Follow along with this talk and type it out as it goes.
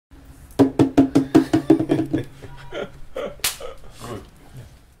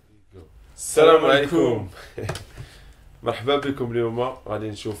السلام عليكم. مرحبا بكم. اليوم غادي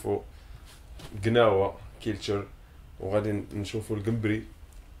نشوفوا قناوة كيلتشر وغادي نشوفوا القمبري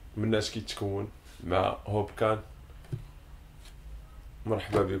من اش كيتكون مع هوبكان.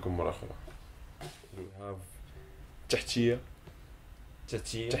 مرحبا بكم مرة أخرى. تحتية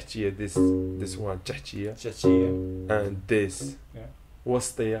this one تحتية and this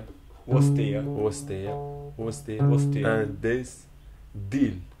وسطية and this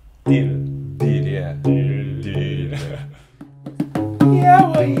deal yeah يا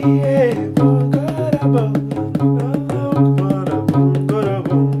ويلي بنقربو الله أكبر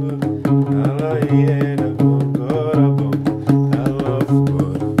بنقربو الله يلا بنقربو الله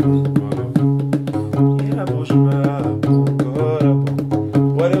أكبر بنقربو يا أبو جماعة بنقربو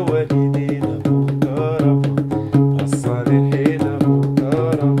والوالدين بنقربو الصالحين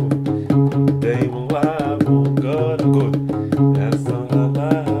بنقربو دايم الله بنقربو يا صلاة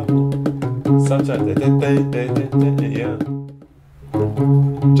الله yeah.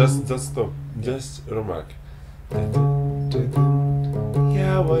 Just stop. Just remark.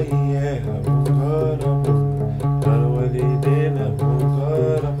 يا ويلي بنقربو الوالدين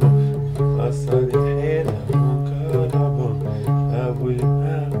بنقربو الصالحين بنقربو أبو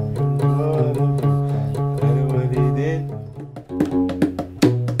الإمام بنقربو الوالدين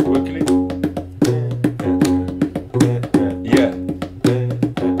وكلي yeah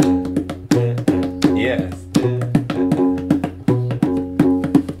yes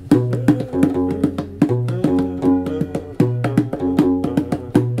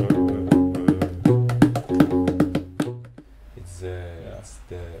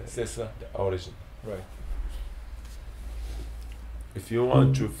it's the origin, right? If you want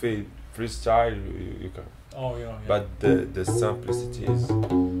to fade freestyle, you can. Oh yeah. But the simplicity is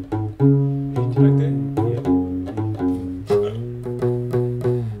like that. Yeah.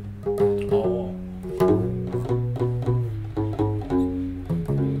 Oh.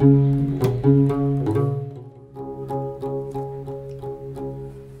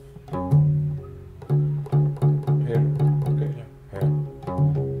 Here, okay, here.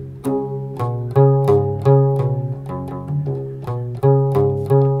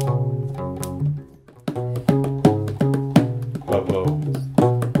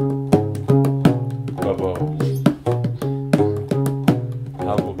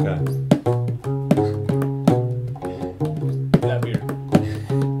 Ahobkan. Nabil.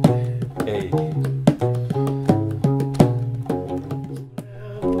 Hey.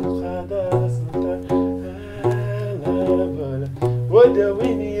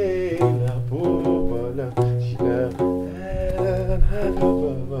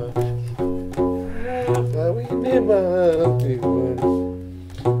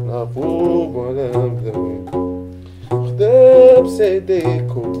 خدام سيدي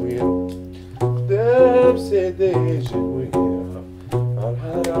كويرو خدام سيدي جويرو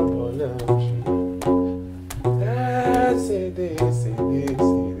عالحرب ولا مشي سيدي سيدي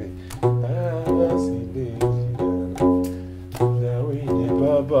سيدي سيدي داويني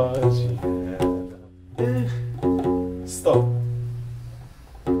بابا جيانا ستوب.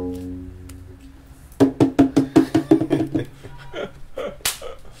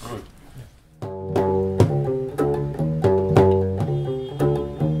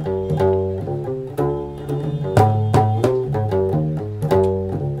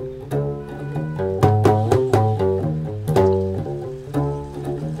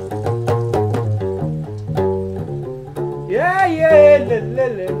 Yeah, la la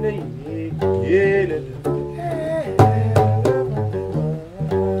la la, yeah, la la.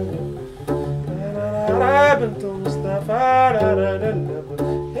 بنت مصطفى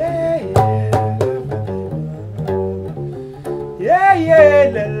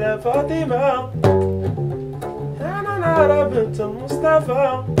يا لالا فاطمة أنا نرى بنت مصطفى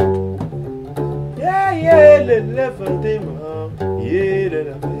يا لالا فاطمة يا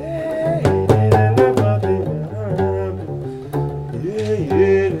لالا فاطمة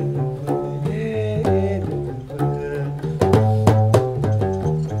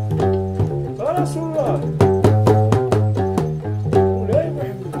رسول الله مولاي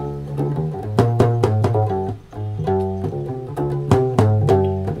محمد.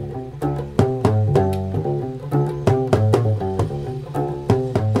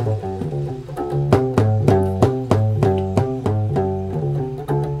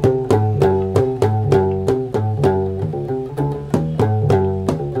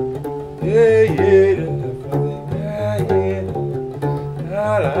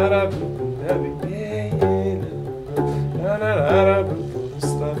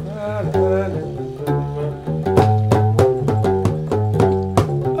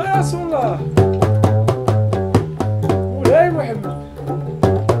 رسول الله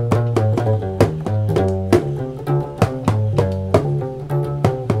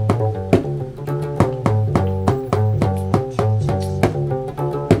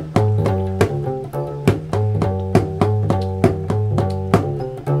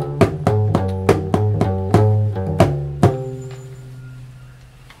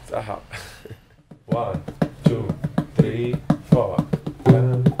Aha. 1, 2, 3, 4.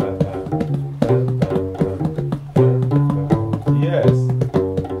 Bam, bam, bam, bam, bam, bam, bam, bam. Yes.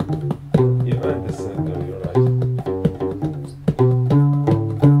 You understand, no, you're right.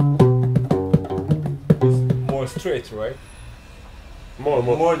 It's more straight, right?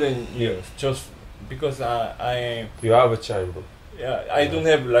 More than yours. Just because I You have a chamber. I don't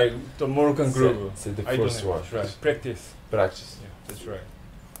have like the Moroccan groove. So the I don't first have, one. that's right. Practice. Practice. Yeah, that's right.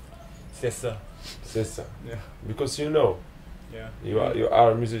 C'est ça. C'est ça. Yeah. Because you know, Yeah. you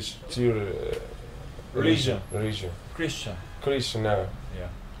are musician to your Religion. religion. Christian. Christian now. Yeah.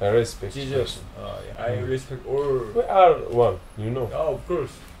 I respect. Jesus. Yeah. I respect all. We are one, you know. Oh, of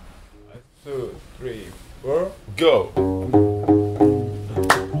course. 2, 3, 4. Go.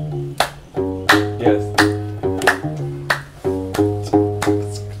 Yes.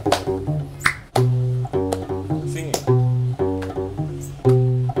 Singing.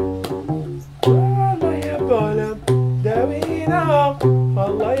 والله يا بولم داوينا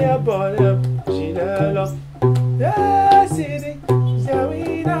والله يا بولم جينا له يا سيدي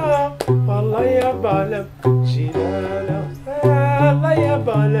داوينا والله يا بولم جينا له والله يا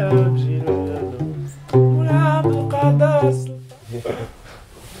بولم جينا له ونعم القدر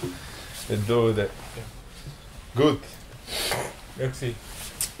Do that. Good. Merci.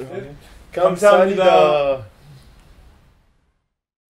 감사합니다.